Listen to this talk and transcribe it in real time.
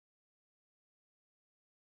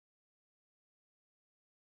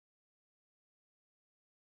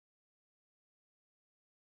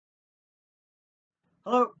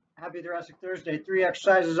Hello, happy Thoracic Thursday. 3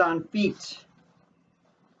 exercises on feet.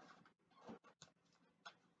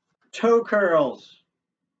 Toe curls.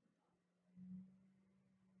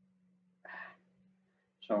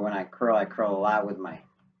 So when I curl a lot with my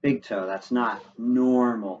big toe. That's not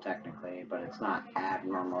normal technically, but it's not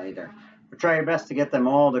abnormal either. But try your best to get them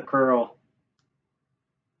all to curl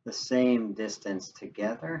the same distance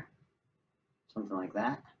together. Something like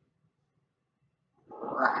that.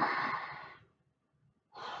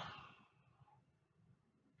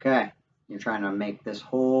 Okay, you're trying to make this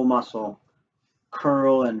whole muscle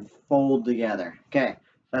curl and fold together. Okay,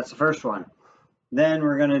 that's the first one. Then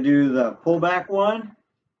we're going to do the pull back one.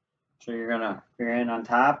 So you're going to your hand on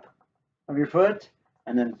top of your foot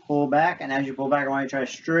and then pull back. And as you pull back, I want you to try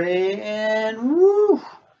to straighten. Woo!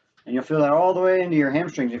 And you'll feel that all the way into your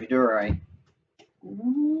hamstrings if you do it right.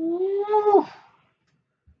 Woo!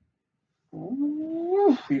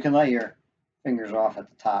 Woo! You can let your fingers off at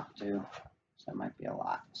the top too. So that might be a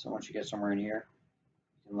lot. So once you get somewhere in here,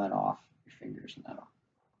 you can let off your fingers and that'll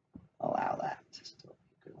allow that to still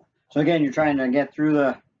be good. So again, you're trying to get through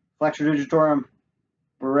the flexor digitorum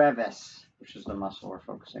brevis, which is the muscle we're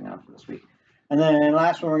focusing on for this week. And then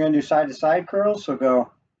last one, we're going to do side to side curls. So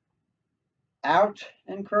go out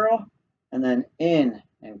and curl, and then in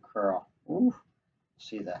and curl. Ooh.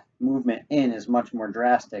 See the movement in is much more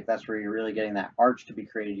drastic. That's where you're really getting that arch to be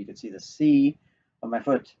created. You can see the C of my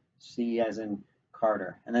foot, C as in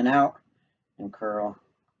Carter, and then out and curl,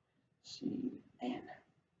 C in,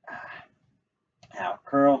 out,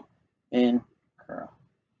 curl, in, curl.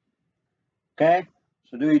 Okay,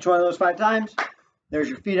 so do each one of those 5 times. There's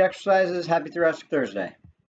your feet exercises. Happy Thoracic Thursday.